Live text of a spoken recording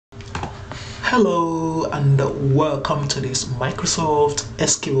Hello and welcome to this Microsoft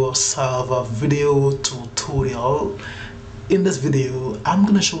SQL Server video tutorial. In this video, I'm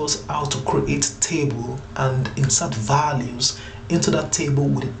going to show us how to create a table and insert values into that table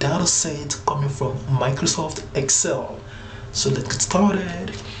with a data set coming from Microsoft Excel. So let's get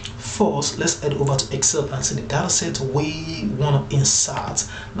started. First, let's head over to Excel and see the data set we want to insert.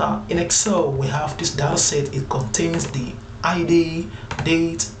 Now in Excel, we have this data set. It contains the ID,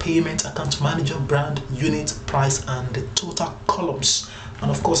 date, payment, account manager, brand, unit, price, and the total columns.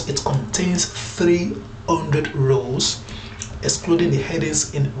 And of course, it contains 300 rows, excluding the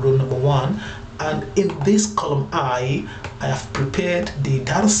headings in row number 1. And in this column I have prepared the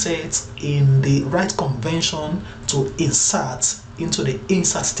data set in the right convention to insert into the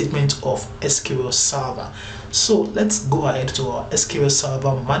insert statement of SQL Server. So let's go ahead to our SQL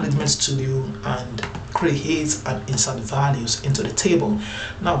Server Management Studio and create and insert values into the table.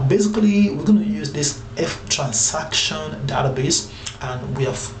 Now basically we're going to use this F transaction database, and we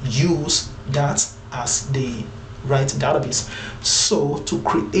have used that as the right database. So to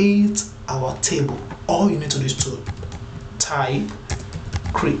create our table, all you need to do is to type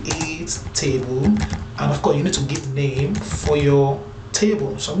create table, and of course you need to give name for your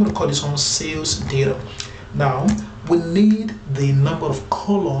table. So I'm going to call this one sales data. Now we need the number of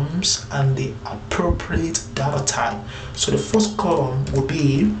columns and the appropriate data type. So the first column will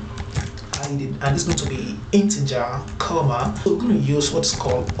be ID, and it's going to be integer, comma. So we're going to use what's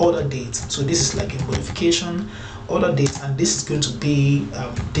called order date. So this is like a modification, order date, and this is going to be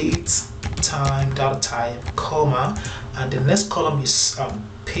date, time, data type, comma, and the next column is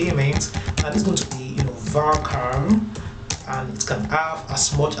payment, and it's going to be varchar, and it can have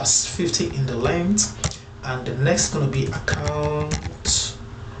as much as 50 in the length. And the next is going to be account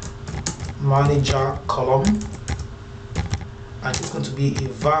manager column, and it's going to be a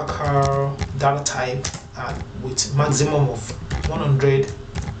varchar data type with maximum of 100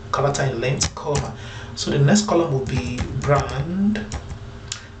 character in length, comma. So the next column will be brand,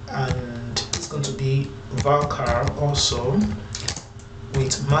 and it's going to be varchar also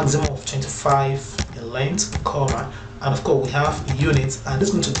with maximum of 25 in length, comma. And of course we have units, and it's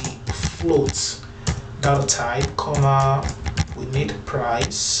going to be float data type, comma. We need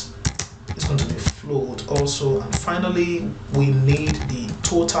price, it's going to be float also. And finally we need the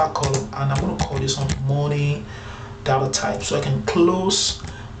total column, and I'm going to call this one money data type. So I can close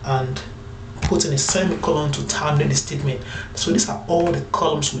and put in a semicolon to terminate the statement. So these are all the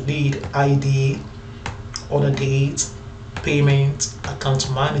columns we need: ID, order date, payment, account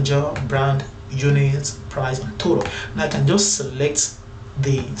manager, brand, unit, price, and total. Now I can just select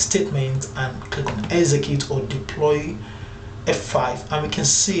the statement and click on execute or deploy F5, and we can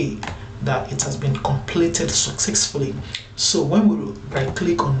see that it has been completed successfully. So when we right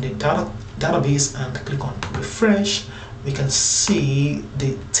click on the database and click on refresh, we can see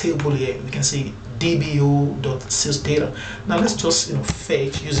the table here. We can see dbo.salesData. Now let's just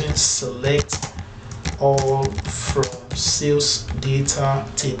fetch using select all from sales data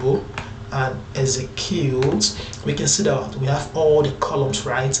table and execute. We can see that we have all the columns,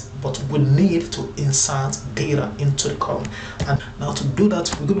 right? But we need to insert data into the column. And now to do that,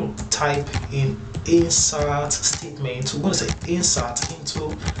 we're going to type in insert statement. We're going to say insert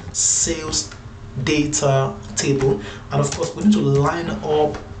into sales data table, and of course we need to line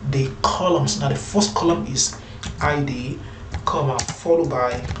up the columns. Now the first column is ID, comma, followed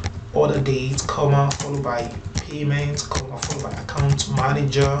by order date, comma, followed by payment, comma, followed by account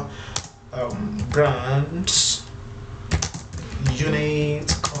manager, brands,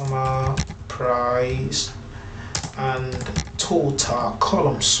 unit, comma, price, and total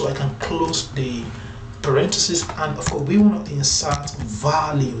columns. So I can close the parentheses, and of course we want to insert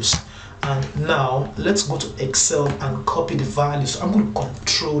values. And now let's go to Excel and copy the values. So I'm going to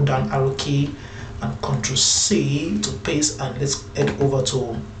control down arrow key and control C to paste, and let's head over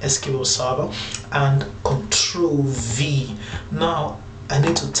to SQL Server and control V. Now I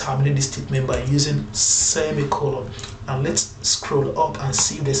need to terminate this statement by using semicolon, and let's scroll up and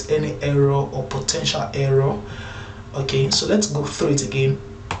see if there's any error or potential error. Okay, so let's go through it again.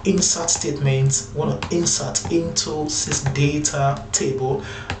 Insert statement, want to insert into sales data table,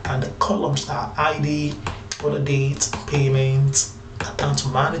 and the columns are ID, order date, payment, account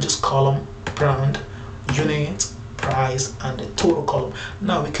managers column, brand, unit, price, and the total column.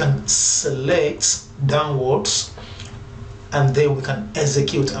 Now we can select downwards, and then we can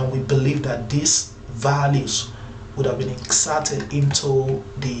execute, and we believe that these values would have been inserted into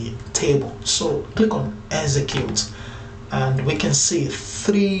the table. So click on execute, and we can see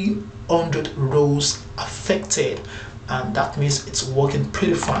 300 rows affected, and that means it's working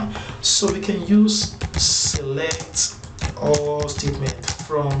pretty fine. So we can use select all statement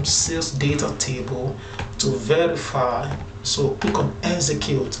from sales data table to verify. So click on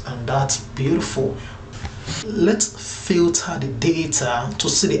execute, and that's beautiful. Let's filter the data to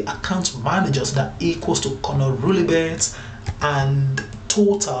see the account managers that equals to Conor Rulibet and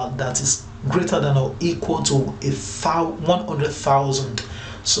total that is greater than or equal to 100,000.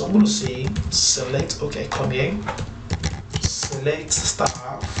 So I'm going to say select, okay, come here, select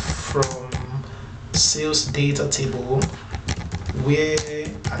staff from sales data table where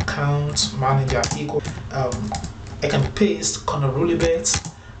account manager equal, I can paste Conor Rulibet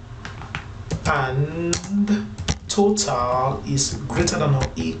and total is greater than or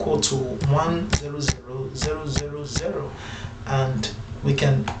equal to 100,000, and we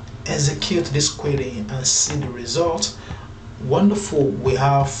can execute this query and see the result. Wonderful. We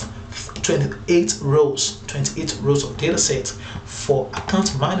have 28 rows of data set for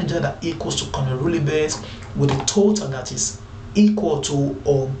account manager that equals to Conor Rulibet with a total that is equal to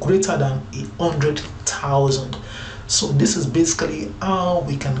or greater than 100,000. So this is basically how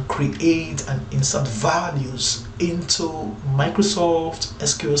we can create and insert values into Microsoft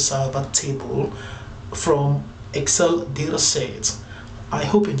SQL Server Table from Excel dataset. I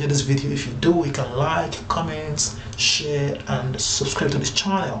hope you enjoyed this video. If you do, you can like, comment, share and subscribe to this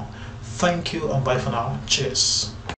channel. Thank you and bye for now. Cheers.